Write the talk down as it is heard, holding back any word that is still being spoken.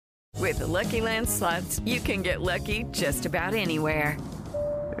With the Lucky Land Slots, you can get lucky just about anywhere.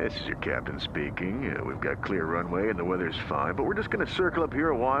 This is your captain speaking. We've got clear runway and the weather's fine, but we're just going to circle up here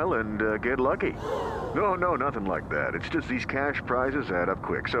a while and get lucky. No, nothing like that. It's just these cash prizes add up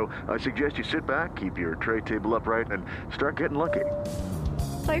quick. So I suggest you sit back, keep your tray table upright, and start getting lucky.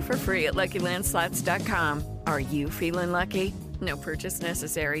 Play for free at LuckyLandSlots.com. Are you feeling lucky? No purchase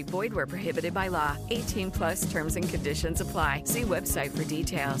necessary. Void where prohibited by law. 18 plus terms and conditions apply. See website for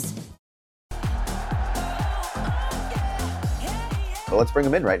details. Well, let's bring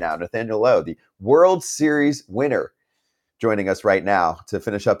him in right now. Nathaniel Lowe, the World Series winner, joining us right now to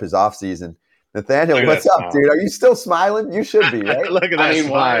finish up his offseason. Nathaniel, what's up, dude? Are you still smiling? You should be, right? Look at that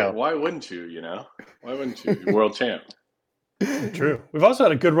smile. Why wouldn't you, Why wouldn't you? You're world champ. True. We've also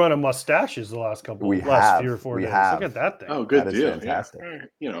had a good run of mustaches the last last 3 or 4 days. Look at that thing. Oh, good that deal. Fantastic.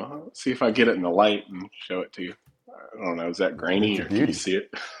 Yeah. See if I get it in the light and show it to you. I don't know. Is that grainy or can you see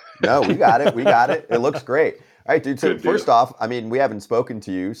it? No, we got it. It looks great. All right, dude. So first off, I mean, we haven't spoken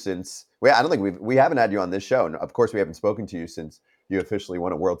to you since I don't think we haven't had you on this show. And of course, we haven't spoken to you since you officially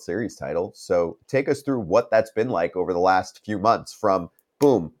won a World Series title. So take us through what that's been like over the last few months from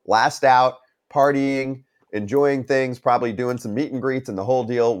boom, last out, partying, enjoying things, probably doing some meet and greets and the whole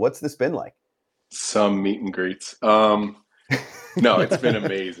deal. What's this been like? Some meet and greets. No, it's been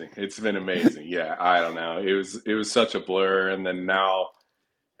amazing. It's been amazing. Yeah, I don't know. It was such a blur. And then now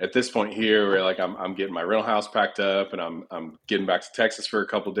at this point here, where like I'm getting my rental house packed up and I'm getting back to Texas for a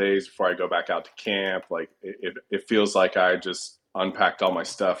couple of days before I go back out to camp. Like it feels like I just unpacked all my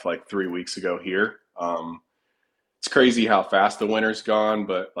stuff like 3 weeks ago here. It's crazy how fast the winter's gone,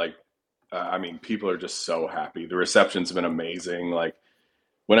 but like, I mean, people are just so happy. The reception's been amazing. Like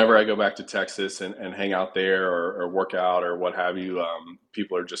whenever I go back to Texas and hang out there or work out or what have you,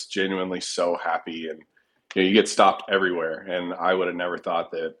 people are just genuinely so happy. And you get stopped everywhere. And I would have never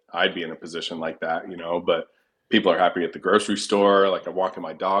thought that I'd be in a position like that, but people are happy at the grocery store. Like I'm walking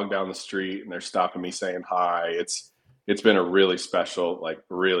my dog down the street and they're stopping me saying hi. It's been a really special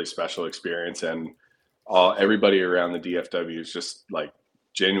experience. And everybody around the DFW is just like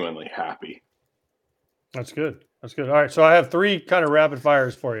genuinely happy. That's good. All right. So I have 3 kind of rapid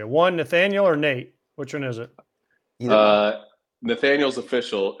fires for you. 1, Nathaniel or Nate? Which one is it? Nathaniel's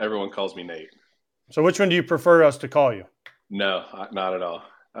official. Everyone calls me Nate. So which one do you prefer us to call you? No, not at all.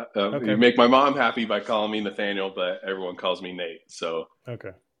 Okay. You make my mom happy by calling me Nathaniel, but everyone calls me Nate. So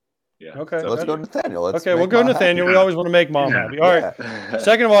okay. Yeah. Okay. So let's go Nathaniel. We'll go Nathaniel. We always want to make mom happy. All right.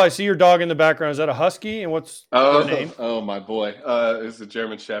 Second of all, I see your dog in the background. Is that a husky? And what's her name? Oh, my boy. It's a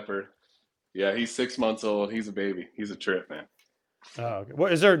German Shepherd. Yeah, he's 6 months old. He's a baby. He's a trip, man. Oh, okay.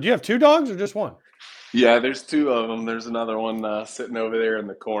 What is there? Do you have 2 dogs or just 1? Yeah, there's 2 of them. There's another one sitting over there in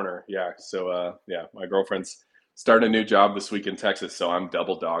the corner. Yeah. So my girlfriend's starting a new job this week in Texas, so I'm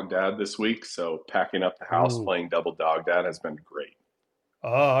double dog dad this week. So packing up the house, playing double dog dad has been great. Oh,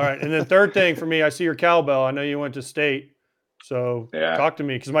 all right. And then third thing for me, I see your cowbell. I know you went to state. So talk to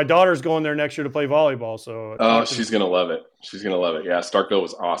me because my daughter's going there next year to play volleyball. So she's going to love it. She's going to love it. Yeah, Starkville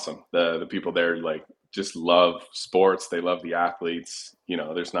was awesome. The people there like just love sports. They love the athletes.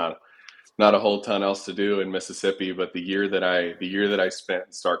 There's not a whole ton else to do in Mississippi, but the year that I spent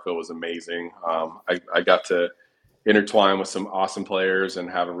in Starkville was amazing. I got to intertwine with some awesome players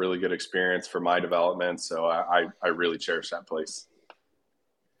and have a really good experience for my development. So I really cherish that place.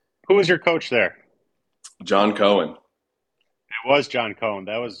 Who was your coach there? John Cohen. It was John Cohen.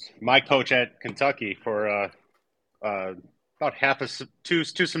 That was my coach at Kentucky for about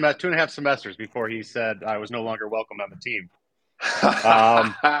 2.5 semesters before he said I was no longer welcome on the team.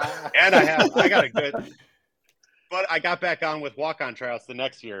 And I got a good, but I got back on with walk-on tryouts the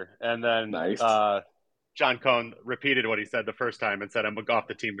next year, and then nice. John Cohn repeated what he said the first time and said I'm off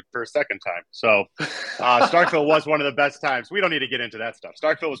the team for a second time. So Starkville was one of the best times. We don't need to get into that stuff.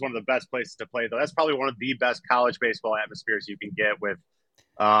 Starkville was one of the best places to play, though. That's probably one of the best college baseball atmospheres you can get with.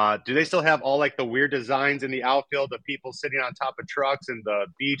 Do they still have all like the weird designs in the outfield of people sitting on top of trucks and the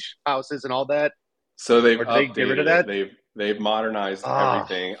beach houses and all that? So they've updated, get rid of that? They've modernized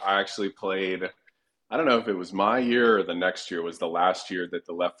everything. I actually played, I don't know if it was my year or the next year was the last year that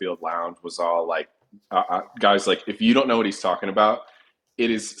the left field lounge was all like, guys, like if you don't know what he's talking about,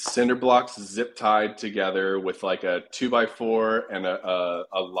 it is cinder blocks zip tied together with like a 2x4 and a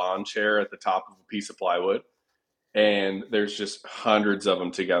lawn chair at the top of a piece of plywood. And there's just hundreds of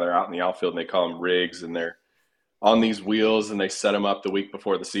them together out in the outfield, and they call them rigs, and they're on these wheels, and they set them up the week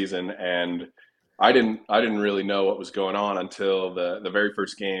before the season. And I didn't really know what was going on until the very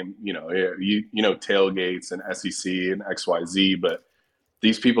first game. You know tailgates and SEC and XYZ, but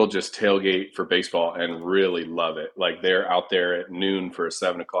these people just tailgate for baseball and really love it. Like they're out there at noon for a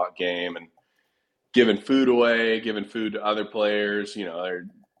 7 o'clock game and giving food away, giving food to other players. You know, they're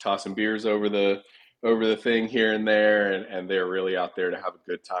tossing beers over the thing here and there, and they're really out there to have a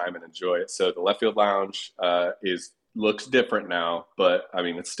good time and enjoy it. So the left field lounge looks different now, but I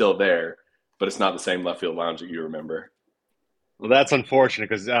mean, it's still there, but it's not the same left field lounge that you remember. Well, that's unfortunate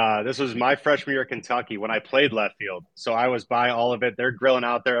because this was my freshman year at Kentucky when I played left field. So I was by all of it. They're grilling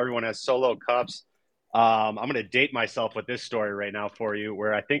out there. Everyone has solo cups. I'm going to date myself with this story right now for you,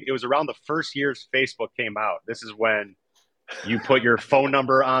 where I think it was around the first year's Facebook came out. This is when you put your phone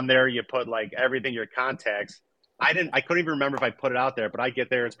number on there. You put like everything, your contacts. I couldn't even remember if I put it out there, but I get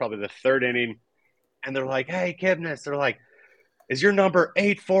there. It's probably the third inning. And they're like, hey, Kibness. They're like, is your number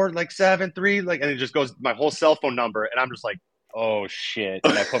 8473? And it just goes my whole cell phone number. And I'm just like, oh shit.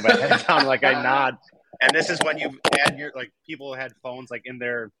 And I put my head down, like I nod. And this is when you had people had phones like in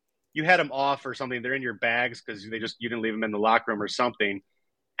their, you had them off or something. They're in your bags because you didn't leave them in the locker room or something.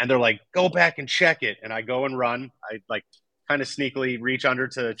 And they're like, go back and check it. And I go and run. I kind of sneakily reach under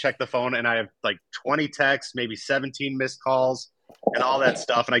to check the phone. And I have 20 texts, maybe 17 missed calls and all that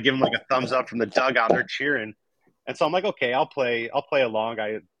stuff. And I give them a thumbs up from the dugout. They're cheering. And so I'm like, okay, I'll play along.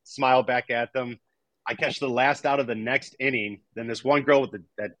 I smile back at them. I catch the last out of the next inning. Then this one girl with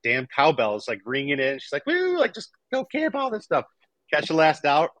that damn cowbell is ringing in. She's like, woo, just go camp, all this stuff. Catch the last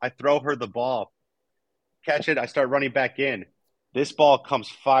out. I throw her the ball. Catch it. I start running back in. This ball comes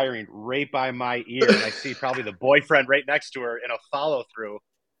firing right by my ear. And I see probably the boyfriend right next to her in a follow through.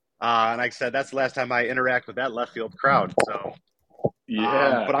 And like I said, that's the last time I interact with that left field crowd. So,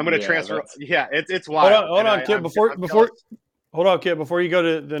 yeah. But I'm going to transfer. Yeah, it's wild. Hold on, Kip. Hold on, Kip. Before you go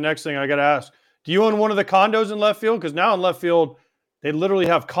to the next thing, I got to ask: do you own one of the condos in left field? Because now in left field, they literally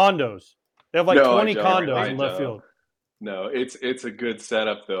have condos. They have 20 condos in left field. No, it's a good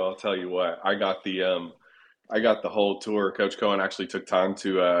setup though. I'll tell you what. I got the whole tour. Coach Cohen actually took time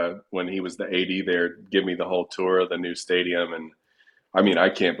to when he was the AD there, give me the whole tour of the new stadium, and I mean, I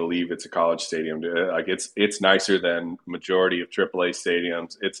can't believe it's a college stadium. It's nicer than majority of AAA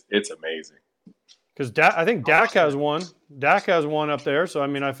stadiums. It's amazing. Because I think Dak has one. Dak has one up there. So I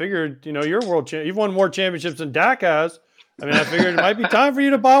mean, I figured you're world champ. You've won more championships than Dak has. I mean, I figured it might be time for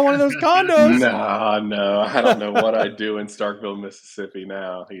you to buy one of those condos. No. I don't know what I'd do in Starkville, Mississippi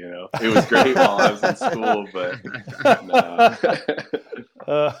now. It was great while I was in school, but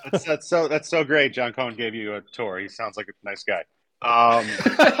no. That's so great. John Cohen gave you a tour. He sounds like a nice guy. I'm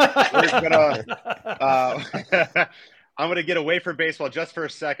gonna get away from baseball just for a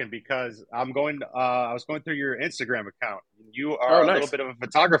second because I was going through your Instagram account. You are a little bit of a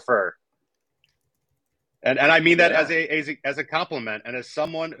photographer. And I mean that as a compliment, and as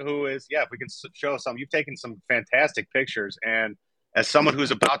someone who is, if we can show some, you've taken some fantastic pictures, and as someone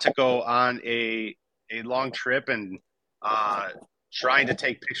who's about to go on a long trip and trying to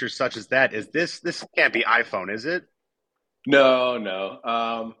take pictures such as that, this can't be iPhone, is it?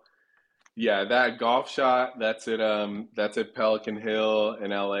 No. Yeah, that golf shot, that's at Pelican Hill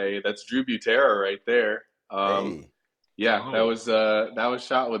in LA. That's Drew Butera right there. Yeah, that was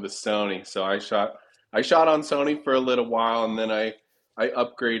shot with the Sony. So I shot on Sony for a little while, and then I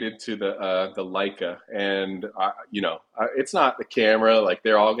upgraded to the Leica, and it's not the camera.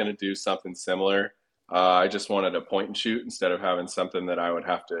 They're all going to do something similar. I just wanted a point and shoot instead of having something that I would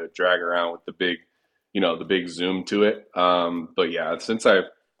have to drag around with the big zoom to it. But yeah, since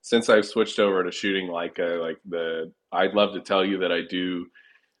I've switched over to shooting Leica, I'd love to tell you that I do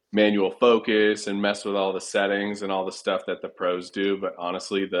manual focus and mess with all the settings and all the stuff that the pros do, but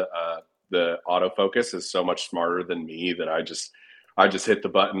honestly, the autofocus is so much smarter than me that I just hit the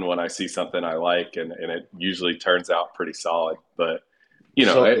button when I see something I like, and it usually turns out pretty solid. But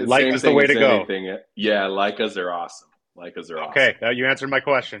Leica's the way to go. Yeah, Leicas are awesome. Okay, you answered my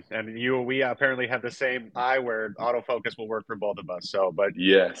question, and we apparently have the same eye where autofocus will work for both of us. So, but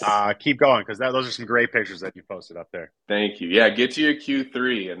yes, keep going because those are some great pictures that you posted up there. Thank you. Yeah, get to your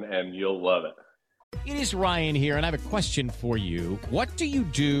Q3 and you'll love it. It is Ryan here, and I have a question for you. What do you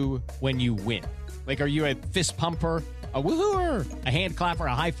do when you win? Are you a fist pumper, a woohooer, a hand clapper,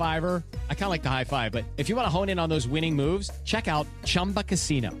 a high fiver? I kind of like the high five, but if you want to hone in on those winning moves, check out Chumba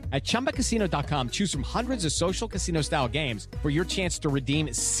Casino. At ChumbaCasino.com, choose from hundreds of social casino-style games for your chance to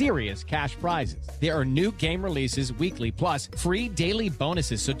redeem serious cash prizes. There are new game releases weekly, plus free daily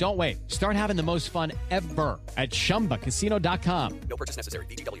bonuses, so don't wait. Start having the most fun ever at ChumbaCasino.com. No purchase necessary.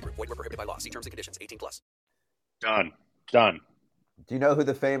 VGW. Void where prohibited by law. See terms and conditions. 18+. Done. Do you know who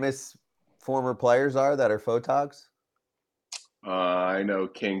the famous former players are that are photogs? I know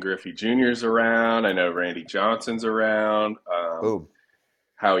Ken Griffey Jr.'s around. I know Randy Johnson's around. Boom.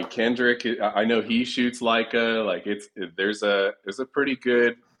 Howie Kendrick. I know he shoots Leica. Like there's a pretty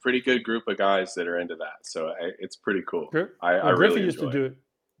good group of guys that are into that. So it's pretty cool. I Griffey really used to enjoy do it.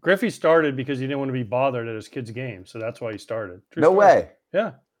 Griffey started because he didn't want to be bothered at his kids' game, so that's why he started. No way.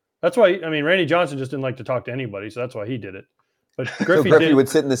 Yeah, that's why. I mean, Randy Johnson just didn't like to talk to anybody, so that's why he did it. But Griffey, so Griffey would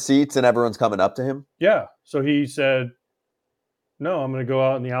sit in the seats and everyone's coming up to him? Yeah. So he said, no, I'm going to go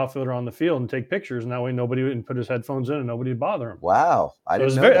out in the outfield or on the field and take pictures, and that way nobody would put his headphones in and nobody would bother him. Wow. I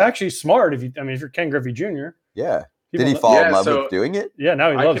didn't know very, that. actually smart if you're Ken Griffey Jr. Yeah. Did he fall in love with doing it? Yeah,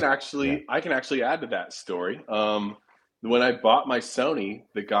 now he loves it. I can actually add to that story. When I bought my Sony,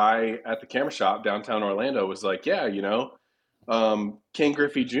 the guy at the camera shop downtown Orlando was like, yeah, Ken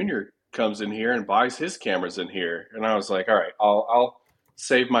Griffey Jr. comes in here and buys his cameras in here. And I was like, all right, I'll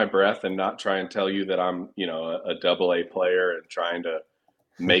save my breath and not try and tell you that I'm, a AA player and trying to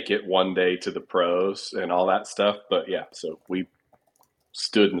make it one day to the pros and all that stuff. But yeah, so we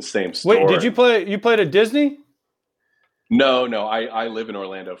stood in the same store. Wait, did you played at Disney? No, I live in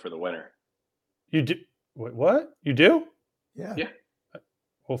Orlando for the winter. You do? Wait, what? You do? Yeah. Yeah.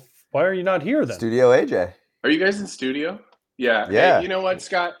 Well, why are you not here then? Studio AJ. Are you guys in studio? Yeah. Yeah. Hey, you know what,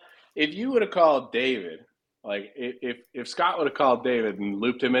 Scott? If you would have called David, like if Scott would have called David and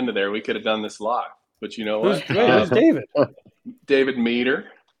looped him into there, we could have done this live. But you know what? Who's David? David Meter.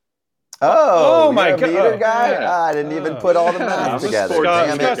 Oh my God. Meter guy? Yeah. I didn't even put all the math together.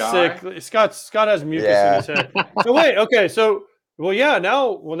 Scott's sick. Scott has mucus in his head. So wait, okay, so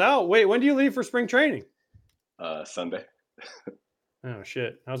now wait, when do you leave for spring training? Sunday. Oh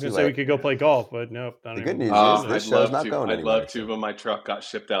shit! I was gonna say we could go play golf, but nope. The good news is this show's not going anywhere. I'd love to, but my truck got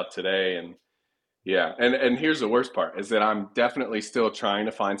shipped out today, and yeah, and here's the worst part is that I'm definitely still trying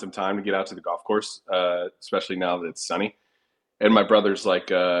to find some time to get out to the golf course, especially now that it's sunny. And my brother's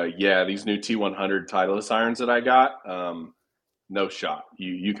like, yeah, these new T100 Titleist irons that I got, no shot.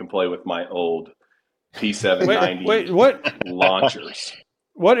 You can play with my old P790 Wait, what launchers.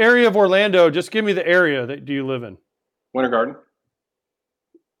 What area of Orlando? Just give me the area that do you live in? Winter Garden.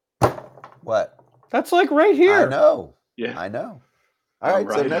 What? That's like right here. I know. Yeah. I know. All right,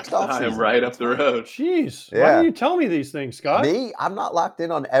 so next off season. I'm right up the road. Jeez. Yeah. Why don't you tell me these things, Scott? Me? I'm not locked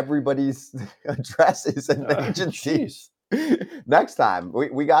in on everybody's addresses and agencies. Next time.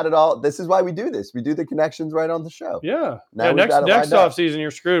 We got it all. This is why we do this. We do the connections right on the show. Yeah. Now next off season,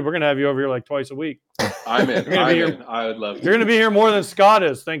 you're screwed. We're going to have you over here like twice a week. I'm in. I would love to. You're going to be here more than Scott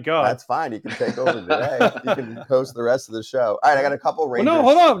is. Thank God. That's fine. You can take over today. You can host the rest of the show. All right. I got a couple Rangers. Well,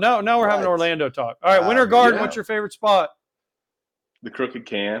 no, hold on. Now we're having Orlando talk. All right. Winter Garden. Yeah. What's your favorite spot? The Crooked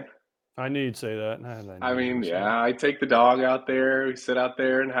Can. I knew you'd say that. I mean, yeah, I take the dog out there. We sit out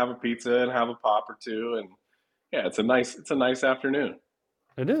there and have a pizza and have a pop or two, and yeah, it's a nice afternoon.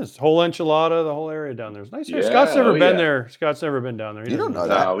 It is. Whole enchilada, the whole area down there is nice. Yeah, Scott's never been there. Scott's never been down there. You don't know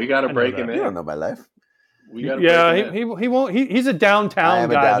that. No, we got to break him in. You don't know my life. We got to he won't. He's a downtown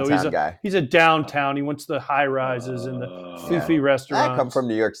guy. I am a downtown guy. He's a downtown. He wants the high rises and the foofy restaurants. I come from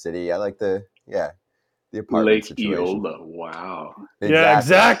New York City. I like the apartment Lake situation. Eola. Wow. Exactly. Yeah,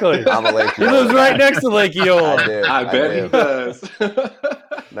 exactly. I'm a Lake He Eola. lives right next to Lake Eola. I bet he does.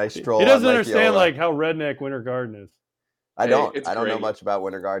 Nice stroll. He doesn't on Lake understand Eola. like how redneck Winter Garden is. I don't. It's I don't know great. much about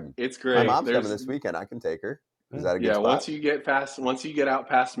Winter Garden. It's great. My mom's coming this weekend. I can take her. Is that a good spot? once you get out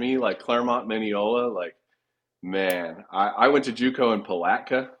past me, like Claremont, Mineola, like, man, I went to JUCO in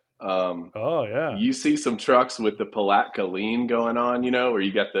Palatka. Oh yeah. You see some trucks with the Palatka lean going on, where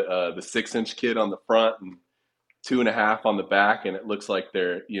you got the 6-inch kid on the front and 2.5 on the back, and it looks like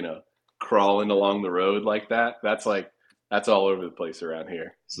they're crawling along the road like that. That's all over the place around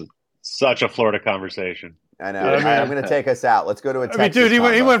here. Such a Florida conversation. I know. I'm going to take us out. Let's go to a Texas. Dude, he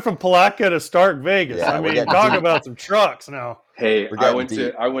went from Palatka to Stark Vegas. Yeah, talk about some trucks now. Hey, I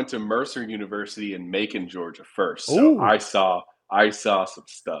went to Mercer University in Macon, Georgia first. So Ooh. I saw some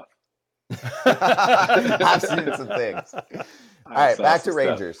stuff. I've seen some things. All right, back to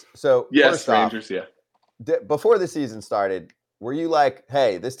Rangers. Stuff. So yes, Rangers. Before the season started, were you like,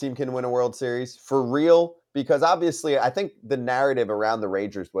 "Hey, this team can win a World Series for real"? Because obviously, I think the narrative around the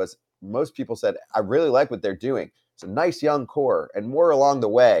Rangers was most people said, "I really like what they're doing. It's a nice young core, and more along the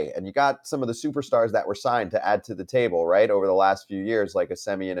way. And you got some of the superstars that were signed to add to the table, right, over the last few years, like a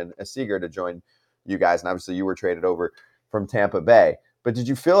Semien and a Seager to join you guys. And obviously, you were traded over from Tampa Bay. But did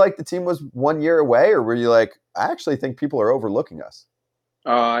you feel like the team was 1 year away, or were you like, I actually think people are overlooking us?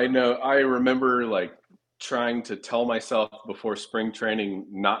 I know. I remember like trying to tell myself before spring training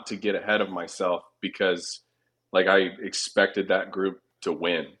not to get ahead of myself because like I expected that group to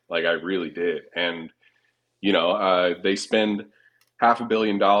win. Like I really did. And, they spend $500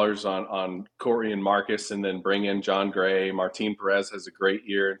 million on Corey and Marcus, and then bring in John Gray. Martin Perez has a great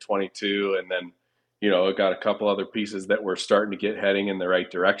year in 22, and then got a couple other pieces that were starting to get heading in the right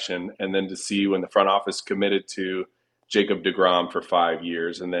direction. And then to see when the front office committed to Jacob deGrom for 5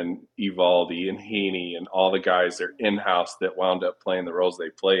 years, and then Evaldi and Heaney and all the guys that are in-house that wound up playing the roles they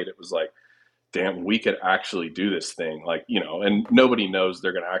played, it was like, damn, we could actually do this thing. And nobody knows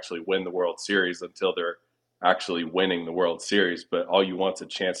they're going to actually win the World Series until they're actually winning the World Series, but all you want is a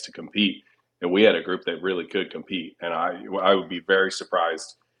chance to compete. And we had a group that really could compete. And I would be very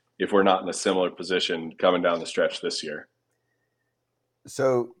surprised if we're not in a similar position coming down the stretch this year.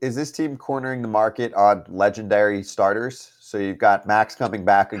 So is this team cornering the market on legendary starters? So you've got Max coming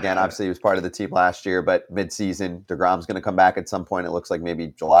back again. Obviously, he was part of the team last year, but midseason, DeGrom's going to come back at some point. It looks like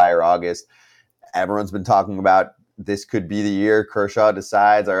maybe July or August. Everyone's been talking about this could be the year Kershaw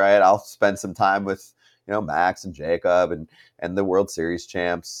decides, all right, I'll spend some time with Max and Jacob and the World Series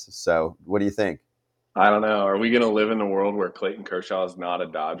champs. So what do you think? I don't know. Are we going to live in a world where Clayton Kershaw is not a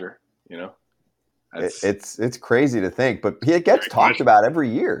Dodger? It's crazy to think, but he gets talked about every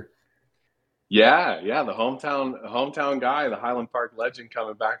year. Yeah. The hometown guy, the Highland Park legend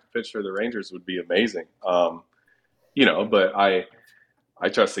coming back to pitch for the Rangers would be amazing. But I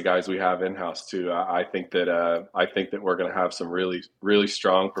trust the guys we have in-house too. I think that we're going to have some really, really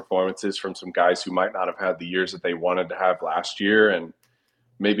strong performances from some guys who might not have had the years that they wanted to have last year, and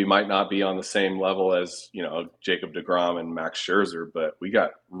maybe might not be on the same level as, Jacob deGrom and Max Scherzer, but we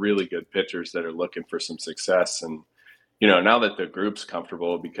got really good pitchers that are looking for some success. And, now that the group's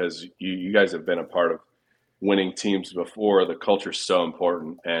comfortable, because you guys have been a part of winning teams before, the culture's so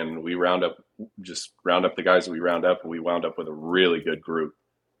important, and we round up the guys that we round up, and we wound up with a really good group.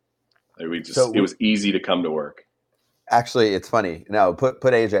 It was easy to come to work. Actually, it's funny. No, put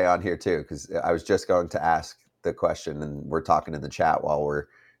AJ on here too, because I was just going to ask the question, and we're talking in the chat while we're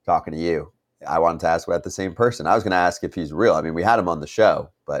talking to you. I wanted to ask about the same person. I was going to ask if he's real. I mean, we had him on the show,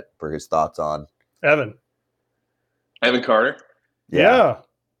 but for his thoughts on Evan Carter. Yeah.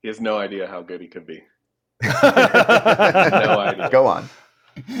 He has no idea how good he could be. No idea. Go on.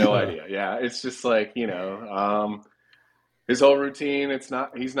 No idea. Yeah. It's just like, his whole routine,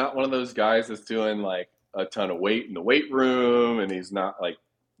 he's not one of those guys that's doing like a ton of weight in the weight room. And he's not like,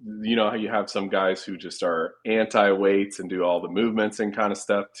 how you have some guys who just are anti-weights and do all the movements and kind of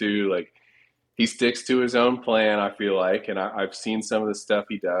stuff too. Like, he sticks to his own plan, I feel like. And I've seen some of the stuff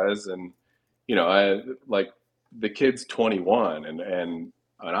he does. And, the kid's 21 and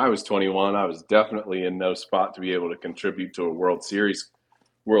when I was 21, I was definitely in no spot to be able to contribute to a World Series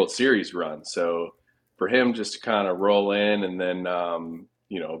run. So for him just to kind of roll in and then,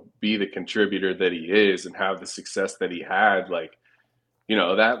 be the contributor that he is and have the success that he had, like,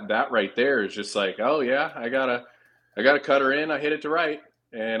 that right there is just like, oh yeah, I got a cutter in, I hit it to right.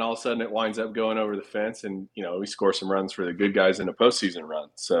 And all of a sudden it winds up going over the fence, and, we score some runs for the good guys in a postseason run.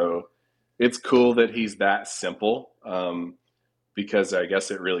 So it's cool that he's that simple, because I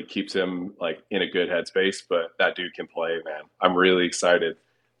guess it really keeps him like in a good headspace, but that dude can play, man. I'm really excited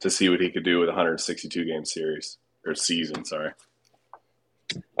to see what he could do with a 162 game season. Sorry.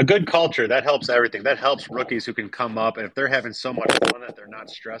 A good culture, that helps everything. That helps rookies who can come up, and if they're having so much fun that they're not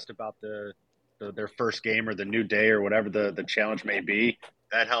stressed about their first game or the new day or whatever the challenge may be,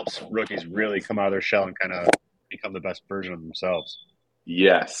 that helps rookies really come out of their shell and kind of become the best version of themselves.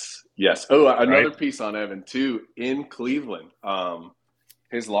 Yes. Oh, another piece on Evan too, in Cleveland.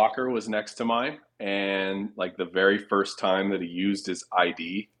 His locker was next to mine, and like the very first time that he used his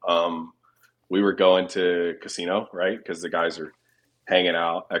ID, we were going to casino, right? Because the guys are hanging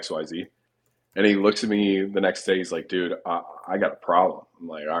out, XYZ. And he looks at me the next day. He's like, dude, I got a problem. I'm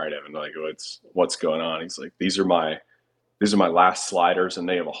like, all right, Evan, like, what's going on? He's like, these are my last sliders, and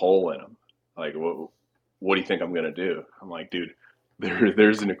they have a hole in them. Like, what do you think I'm going to do? I'm like, dude,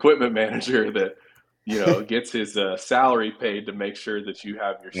 there's an equipment manager that, gets his salary paid to make sure that you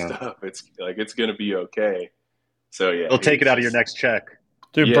have your stuff. It's like, it's going to be okay. So yeah, they'll take it out of your next check.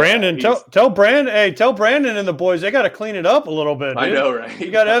 Dude, yeah, Brandon, tell Brandon and the boys, they got to clean it up a little bit. Dude. I know, right?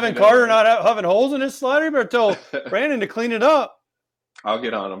 You got Evan Carter not having holes in his slider. You better tell Brandon to clean it up. I'll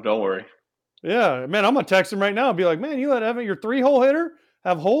get on him. Don't worry. Yeah, man, I'm going to text him right now and be like, man, you let Evan, your 3-hole hitter,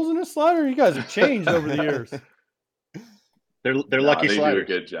 have holes in his slider? You guys have changed over the years. They're lucky sliders.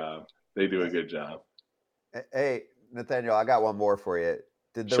 They do a good job. Hey, Nathaniel, I got one more for you.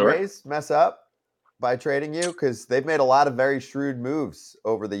 Did the Rays mess up by trading you? Because they've made a lot of very shrewd moves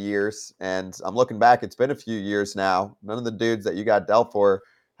over the years, and I'm looking back, it's been a few years now. None of the dudes that you got dealt for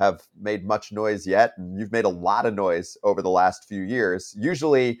have made much noise yet, and you've made a lot of noise over the last few years.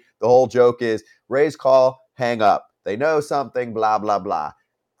 Usually the whole joke is Rays call, hang up. They know something, blah, blah, blah.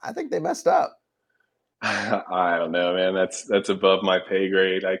 I think they messed up. I don't know, man. That's above my pay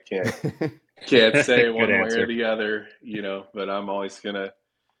grade. I can't say one way or the other, but I'm always going to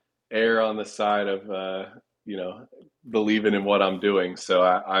err on the side of, believing in what I'm doing. So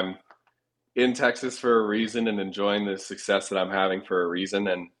I'm in Texas for a reason and enjoying the success that I'm having for a reason.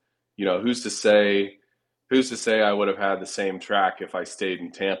 And, who's to say I would have had the same track if I stayed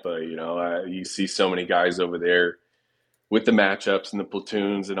in Tampa? You see so many guys over there with the matchups and the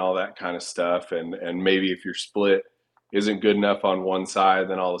platoons and all that kind of stuff. And maybe if your split isn't good enough on one side,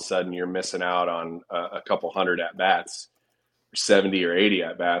 then all of a sudden you're missing out on a couple hundred at-bats, 70 or 80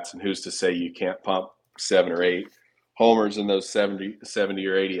 at-bats. And who's to say you can't pump 7 or 8 homers in those 70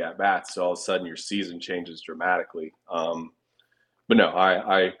 or 80 at-bats, so all of a sudden your season changes dramatically. But no,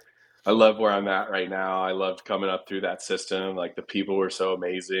 I love where I'm at right now. I loved coming up through that system. Like, the people were so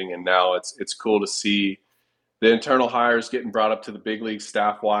amazing, and now it's cool to see the internal hires getting brought up to the big league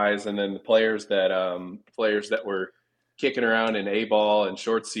staff-wise, and then the players that were kicking around in A-ball and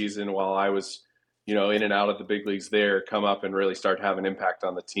short season while I was, in and out of the big leagues there, come up and really start having impact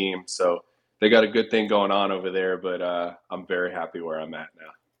on the team. So they got a good thing going on over there, but I'm very happy where I'm at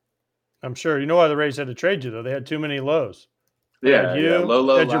now. I'm sure. You know why the Rays had to trade you, though? They had too many Lows. They had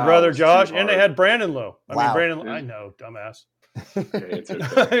Lowe, had your brother Josh, and they had Brandon Lowe. Brandon. I know, dumbass. Okay, it's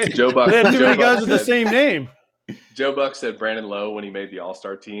okay. Joe Buck. They had too many guys with the same name. Joe Buck said Brandon Lowe when he made the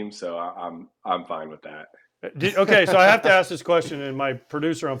All-Star team, so I'm fine with that. Okay, so I have to ask this question, and my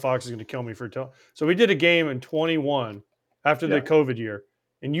producer on Fox is going to kill me for it. So we did a game in 21 after the COVID year,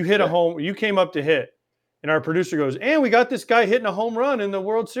 and you hit a home. You came up to hit, and our producer goes, "And we got this guy hitting a home run in the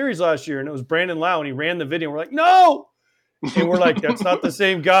World Series last year," and it was Brandon Lowe, and he ran the video. And we're like, "No!" And we're like, "That's not the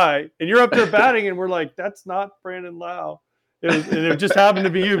same guy." And you're up there batting, and we're like, "That's not Brandon Lowe." It just happened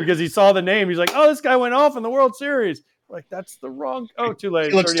to be you because he saw the name. He's like, "Oh, this guy went off in the World Series." We're like, that's the wrong. Oh, too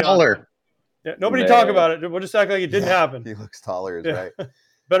late. He looks taller. Yeah, nobody talk about it. We'll just act like it didn't happen. He looks taller, is right.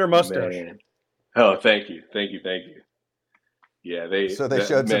 Better mustache. Man. Oh, thank you. Yeah, they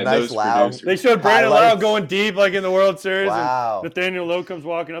showed some nice Lowe. They showed Brandon Lowe going deep, like in the World Series. Wow. And Nathaniel Lowe comes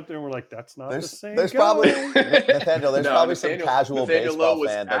walking up there, and we're like, "That's not the same." There's guy. probably Nathaniel. There's probably some casual Nathaniel baseball Lowe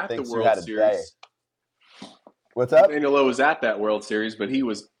fan that thinks you World had a day. Series. What's up? Nathaniel Lowe was at that World Series, but he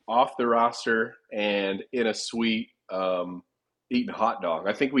was off the roster and in a suite eating a hot dog.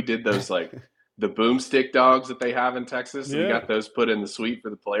 I think we did those like the boomstick dogs that they have in Texas. Yeah. We got those put in the suite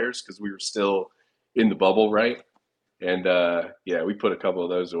for the players because we were still in the bubble, right? And we put a couple of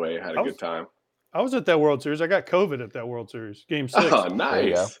those away. Had a good time. I was at that World Series. I got COVID at that World Series. Game 6. Oh,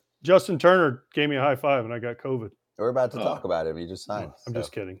 nice. Justin Turner gave me a high five, and I got COVID. We're about to talk about it. He just signed. I'm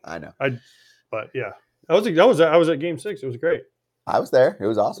just kidding. I know. But yeah, I was at Game 6. It was great. I was there. It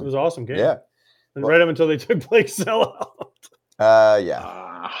was awesome. It was an awesome game. Yeah. And right up until they took Blake Snell out.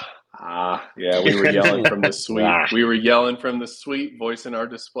 We were yelling from the suite. We were yelling from the suite, voicing our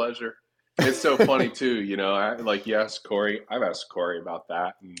displeasure. It's so funny too, I've asked Corey about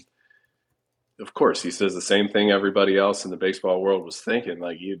that, and of course he says the same thing everybody else in the baseball world was thinking.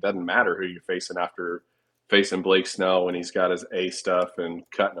 Like, it doesn't matter who you're facing after facing Blake Snell when he's got his A stuff and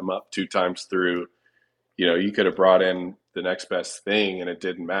cutting him up 2 times through. You could have brought in the next best thing, and it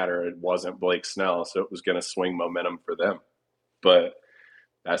didn't matter. It wasn't Blake Snell, so it was going to swing momentum for them. But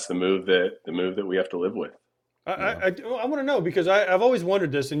that's the move that we have to live with. I want to know, because I've always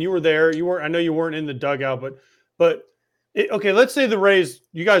wondered this, and you were there. I know you weren't in the dugout, but okay, let's say the Rays,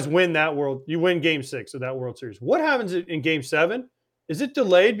 you guys win you win Game 6 of that World Series. What happens in Game 7? Is it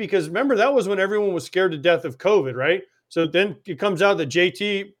delayed? Because remember, that was when everyone was scared to death of COVID, right? So then it comes out that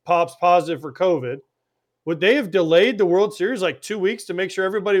JT pops positive for COVID. Would they have delayed the World Series like 2 weeks to make sure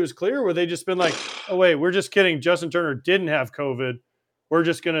everybody was clear? Or would they just been like, "Oh wait, we're just kidding. Justin Turner didn't have COVID. We're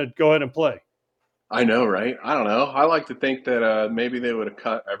just going to go ahead and play"? I know, right? I don't know. I like to think that maybe they would have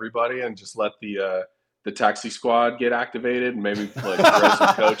cut everybody and just let the taxi squad get activated, and maybe like throw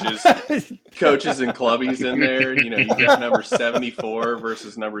some coaches and clubbies in there. You get number 74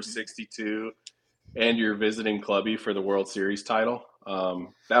 versus number 62, and you're visiting clubby for the World Series title.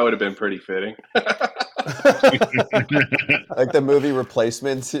 That would have been pretty fitting. Like the movie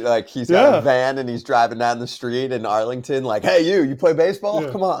Replacements, like he's got a van and he's driving down the street in Arlington, like, "Hey, you play baseball?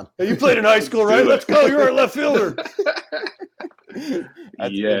 Come on. Hey, you played in high school, right? Let's go. You're a left fielder." That's a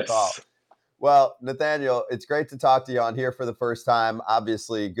good call. Well, Nathaniel, it's great to talk to you on here for the first time.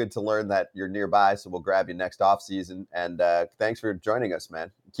 Obviously, good to learn that you're nearby, so we'll grab you next offseason. And thanks for joining us,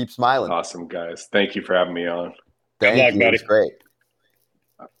 man. Keep smiling. Awesome, guys. Thank you for having me on. Thank you. It was great.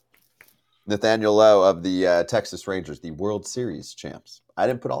 Nathaniel Lowe of the Texas Rangers, the World Series champs. I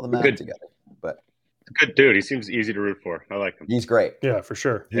didn't put all the math together, but Good dude. He seems easy to root for. I like him. He's great. Yeah, for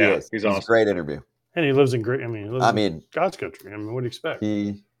sure. He is. He's awesome. A great interview. And he lives in great. He lives in God's country. What do you expect?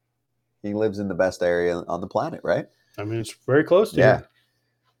 He lives in the best area on the planet, right? It's very close to him.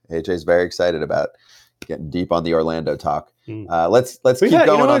 AJ's very excited about getting deep on the Orlando talk. Let's keep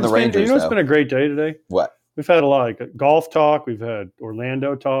going on the Rangers. It's been a great day today. What? We've had a lot of golf talk. We've had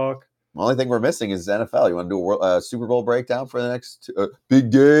Orlando talk. The only thing we're missing is NFL. You want to do a Super Bowl breakdown for the next big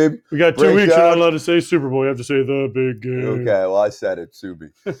game? We got 2 weeks. You're not allowed to say Super Bowl. You have to say the big game. Okay, well, I said it, Subi.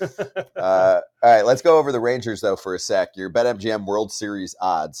 All right, let's go over the Rangers, though, for a sec. Your BetMGM World Series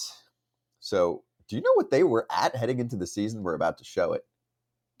odds. So do you know what they were at heading into the season? We're about to show it.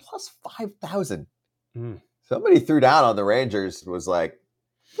 Plus 5,000. Somebody threw down on the Rangers, was like,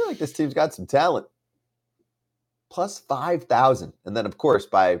 I feel like this team's got some talent. Plus 5,000. And then, of course,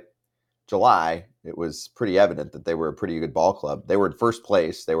 by July, it was pretty evident that they were a pretty good ball club. They were in first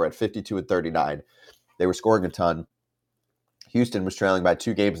place. They were at 52-39. They were scoring a ton. Houston was trailing by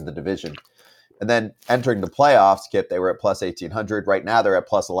 2 games in the division. And then entering the playoffs, Kip, they were at plus 1,800. Right now, they're at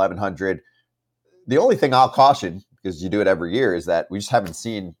plus 1,100. The only thing I'll caution, because you do it every year, is that we just haven't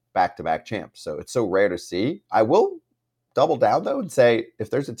seen back-to-back champs. So it's so rare to see. I will double down, though, and say if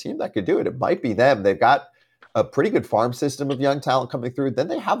there's a team that could do it, it might be them. They've got a pretty good farm system of young talent coming through. Then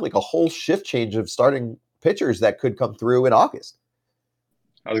they have like a whole shift change of starting pitchers that could come through in August.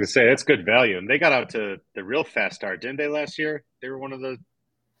 I was going to say, that's good value. And they got out to the real fast start, didn't they, last year? They were one of the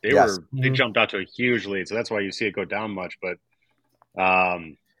 – they jumped out to a huge lead. So that's why you see it go down much. But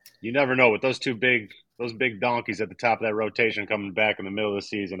you never know. With those big donkeys at the top of that rotation coming back in the middle of the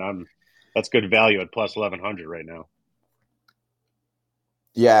season, that's good value at plus 1,100 right now.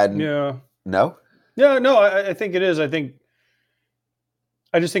 Yeah. No? Yeah, no, I think it is. I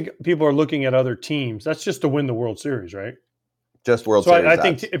just think people are looking at other teams. That's just to win the World Series, right? Just World Series. So I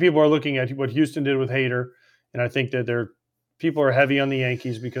think people are looking at what Houston did with Hader, and I think that people are heavy on the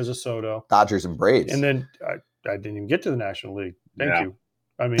Yankees because of Soto. Dodgers and Braves. And then I didn't even get to the National League. Thank you.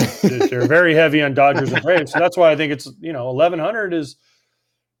 They're very heavy on Dodgers and Braves. So that's why I think it's, 1,100 is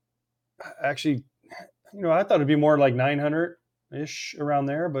actually, I thought it'd be more like 900-ish around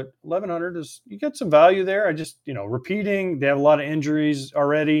there, but 1,100 is, you get some value there. I just, repeating, they have a lot of injuries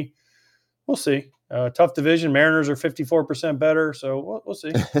already. We'll see. Tough division. Mariners are 54% better, so we'll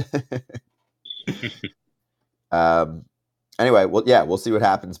see. Anyway, we'll see what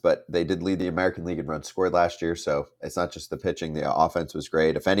happens, but they did lead the American League in runs scored last year, so it's not just the pitching. The offense was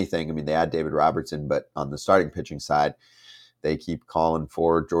great. If anything, they add David Robertson, but on the starting pitching side, they keep calling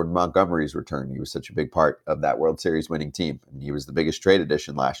for Jordan Montgomery's return. He was such a big part of that World Series winning team, and he was the biggest trade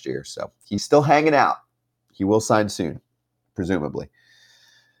addition last year, so he's still hanging out. He will sign soon, presumably.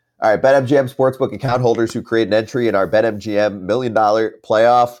 All right, BetMGM Sportsbook account holders who create an entry in our BetMGM $1 Million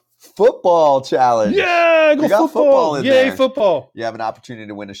Playoff Football Challenge. Yeah, go football. In Yay, there. football. You have an opportunity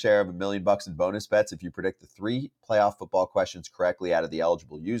to win a share of $1 million in bonus bets if you predict the 3 playoff football questions correctly out of the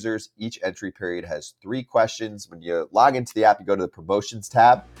eligible users. Each entry period has 3 questions. When you log into the app, you go to the promotions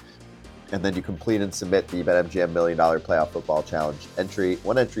tab, and then you complete and submit the BetMGM $1 Million Playoff Football Challenge entry.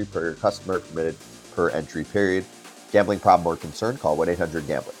 1 entry per customer permitted per entry period. Gambling problem or concern? Call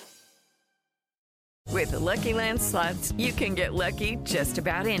 1-800-GAMBLER. With the Lucky Land Slots, you can get lucky just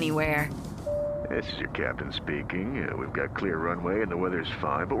about anywhere. This is your captain speaking. We've got clear runway and the weather's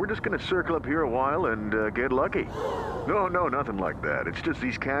fine, but we're just going to circle up here a while and get lucky. No, nothing like that. It's just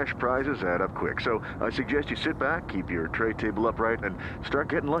these cash prizes add up quick. So I suggest you sit back, keep your tray table upright, and start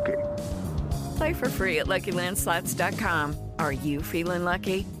getting lucky. Play for free at LuckyLandSlots.com. Are you feeling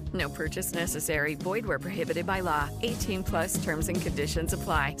lucky? No purchase necessary. Void where prohibited by law. 18+ terms and conditions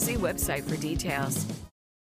apply. See website for details.